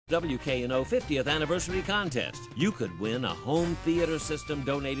WKNO 50th Anniversary Contest. You could win a home theater system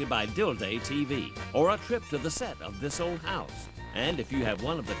donated by Dilday TV or a trip to the set of This Old House. And if you have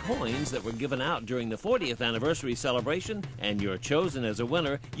one of the coins that were given out during the 40th anniversary celebration and you're chosen as a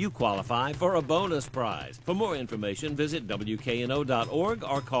winner, you qualify for a bonus prize. For more information, visit WKNO.org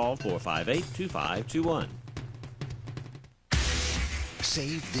or call 458-2521.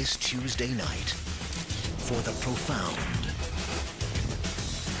 Save this Tuesday night for the profound,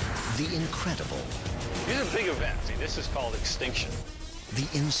 the incredible. These are big events. See, this is called extinction. The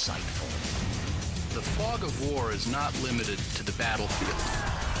insightful. The fog of war is not limited to the battlefield.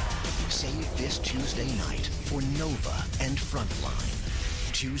 Save this Tuesday night for Nova and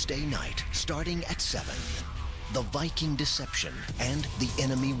Frontline. Tuesday night, starting at 7. The Viking Deception and the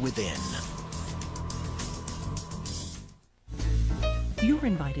Enemy Within. You're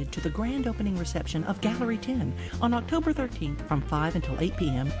invited to the grand opening reception of Gallery 10 on October 13th from 5 until 8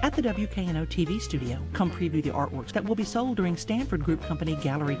 p.m. at the WKNO TV studio. Come preview the artworks that will be sold during Stanford Group Company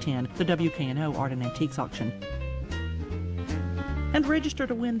Gallery 10, the WKNO Art and Antiques auction. And register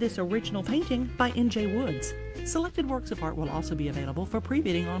to win this original painting by N.J. Woods. Selected works of art will also be available for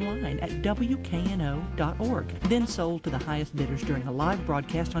pre-bidding online at WKNO.org, then sold to the highest bidders during a live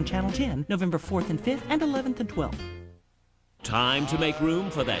broadcast on Channel 10, November 4th and 5th and 11th and 12th. Time to make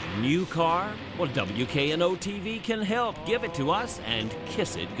room for that new car? Well, WKNO TV can help. Give it to us and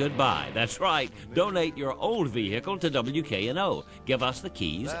kiss it goodbye. That's right. Donate your old vehicle to WKNO. Give us the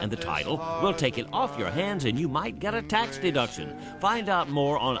keys and the title. We'll take it off your hands and you might get a tax deduction. Find out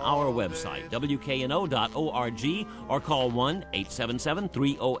more on our website, WKNO.org, or call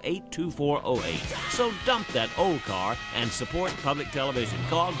 1-877-308-2408. So dump that old car and support public television.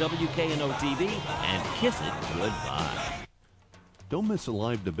 Call WKNO TV and kiss it goodbye. Don't miss a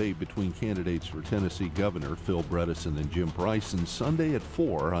live debate between candidates for Tennessee Governor Phil Bredesen and Jim Bryson Sunday at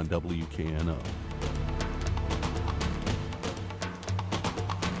 4 on WKNO.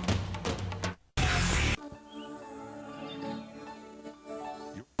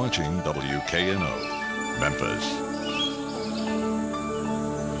 You're watching WKNO, Memphis.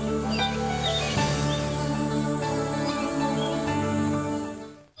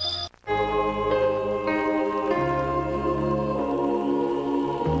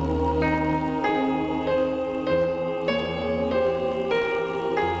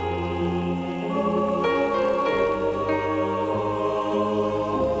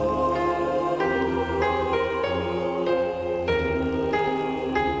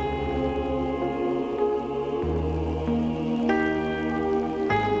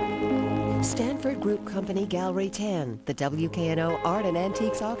 Group Company Gallery 10, the WKNO Art and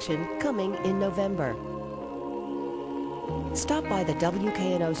Antiques Auction, coming in November. Stop by the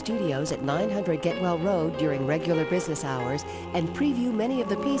WKNO studios at 900 Getwell Road during regular business hours and preview many of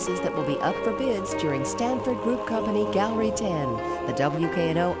the pieces that will be up for bids during Stanford Group Company Gallery 10, the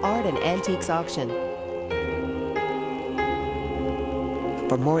WKNO Art and Antiques Auction.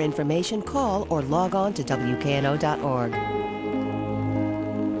 For more information, call or log on to WKNO.org.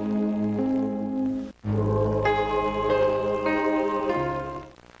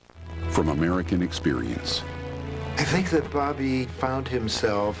 From American Experience. I think that Bobby found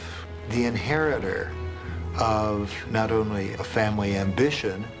himself the inheritor of not only a family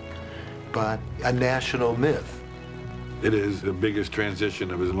ambition, but a national myth. It is the biggest transition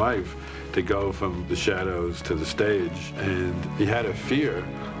of his life to go from the shadows to the stage, and he had a fear,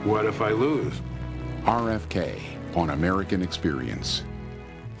 what if I lose? RFK on American Experience.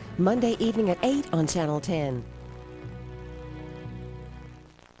 Monday evening at 8 on Channel 10.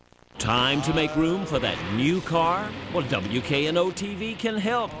 Time to make room for that new car? Well, WKNO TV can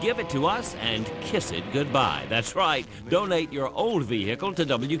help. Give it to us and kiss it goodbye. That's right. Donate your old vehicle to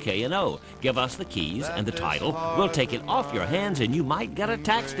WKNO. Give us the keys and the title. We'll take it off your hands and you might get a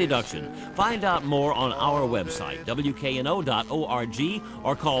tax deduction. Find out more on our website, WKNO.org,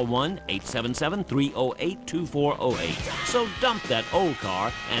 or call 1-877-308-2408. So dump that old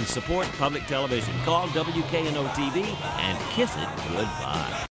car and support public television. Call WKNO TV and kiss it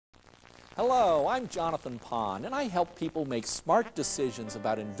goodbye. Hello, I'm Jonathan Pond, and I help people make smart decisions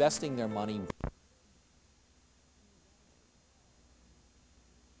about investing their money.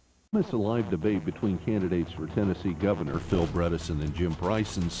 Miss a live debate between candidates for Tennessee Governor Phil Bredesen and Jim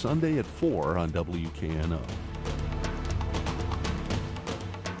Bryson Sunday at 4 on WKNO.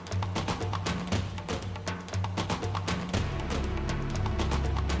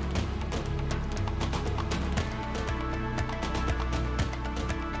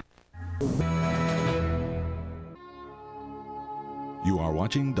 You are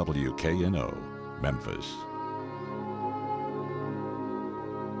watching WKNO, Memphis.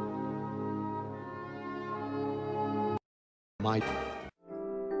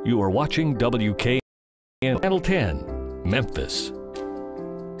 You are watching WKNO Channel 10, Memphis.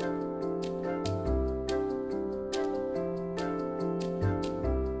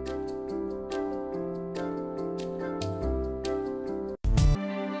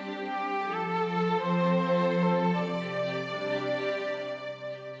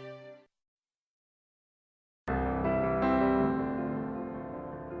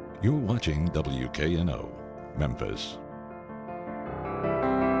 You're watching WKNO, Memphis.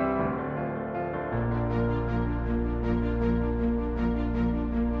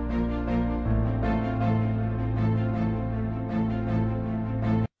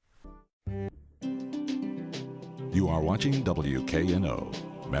 You are watching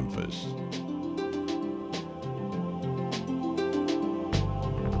WKNO, Memphis.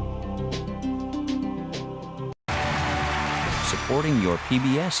 Supporting your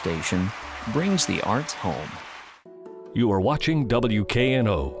PBS station brings the arts home. You are watching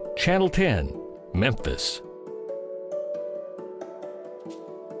WKNO Channel 10, Memphis.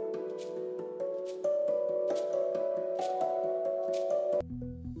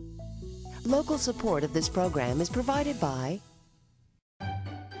 Local support of this program is provided by...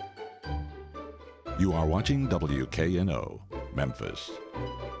 You are watching WKNO, Memphis.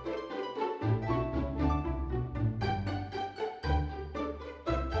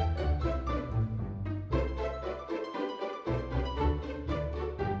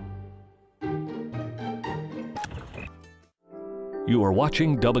 You are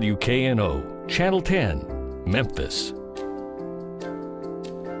watching WKNO Channel 10, Memphis.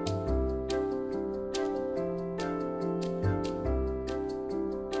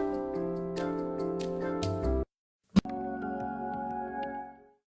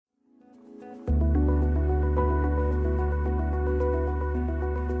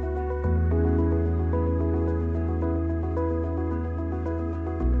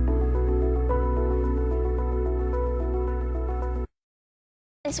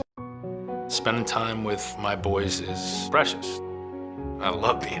 Spending time with my boys is precious. I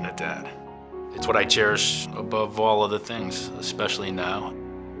love being a dad. It's what I cherish above all other things, especially now.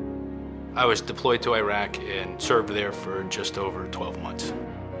 I was deployed to Iraq and served there for just over 12 months.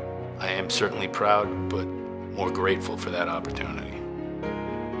 I am certainly proud, but more grateful for that opportunity.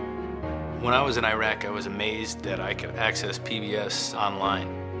 When I was in Iraq, I was amazed that I could access PBS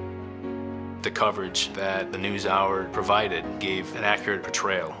online. The coverage that the NewsHour provided gave an accurate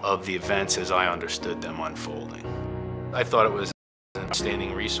portrayal of the events as I understood them unfolding. I thought it was an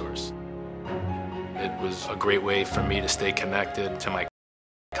outstanding resource. It was a great way for me to stay connected to my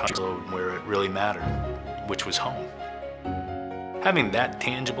country where it really mattered, which was home. Having that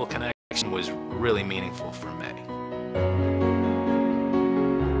tangible connection was really meaningful for me.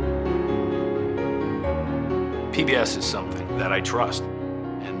 PBS is something that I trust.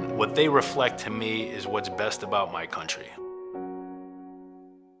 And what they reflect to me is what's best about my country.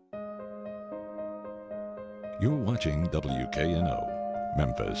 You're watching WKNO,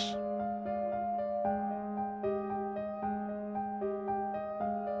 Memphis.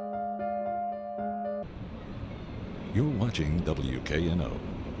 You're watching WKNO,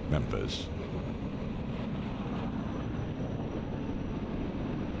 Memphis.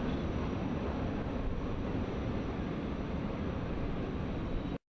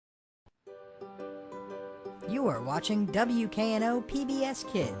 You are watching WKNO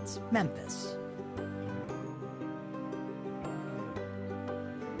PBS Kids, Memphis.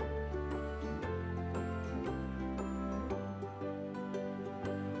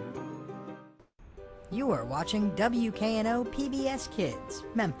 You are watching WKNO PBS Kids,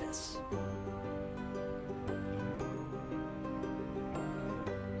 Memphis.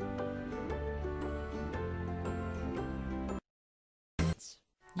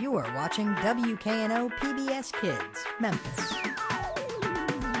 You are watching WKNO PBS Kids, Memphis.